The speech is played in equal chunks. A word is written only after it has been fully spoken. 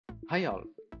Hi all,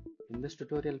 in this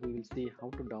tutorial we will see how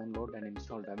to download and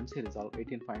install Davinci Resolve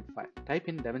 18.5. Type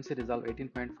in Davinci Resolve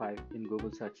 18.5 in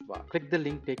Google search bar. Click the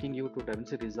link taking you to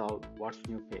Davinci Resolve What's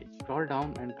New page. Scroll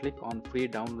down and click on Free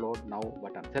Download Now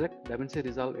button. Select Davinci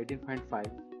Resolve 18.5,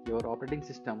 your operating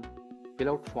system,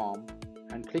 fill out form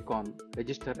and click on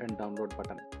Register and Download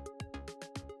button.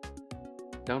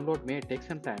 Download may take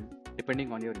some time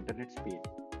depending on your internet speed.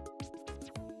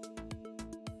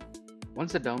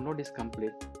 Once the download is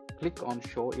complete, click on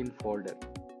Show in Folder.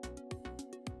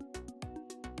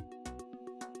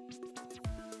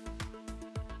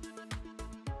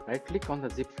 Right click on the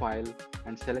zip file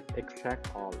and select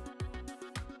Extract All.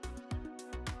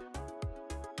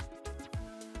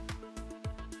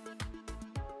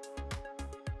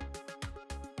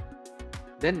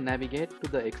 Then navigate to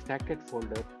the extracted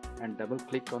folder and double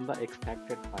click on the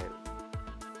extracted file.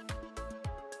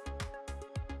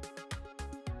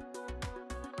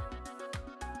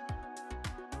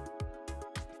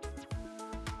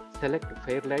 Select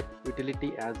Fairlight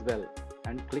utility as well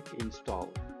and click Install.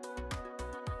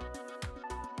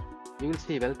 You will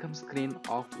see welcome screen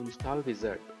of Install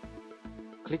Wizard.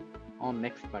 Click on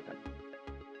Next button.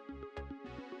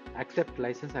 Accept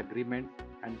license agreement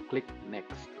and click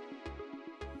Next.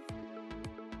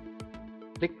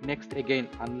 Click Next again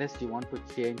unless you want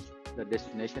to change the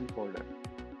destination folder.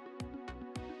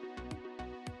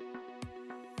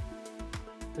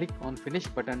 Click on Finish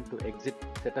button to exit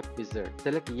Setup Wizard.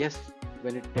 Select Yes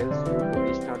when it tells you to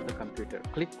restart the computer.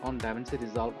 Click on Davinci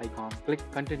Resolve icon. Click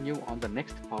Continue on the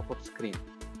next pop-up screen.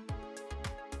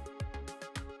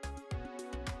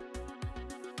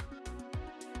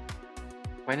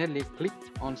 Finally, click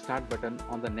on Start button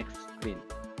on the next screen.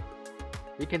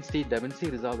 We can see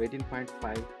Davinci Resolve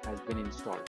 18.5 has been installed.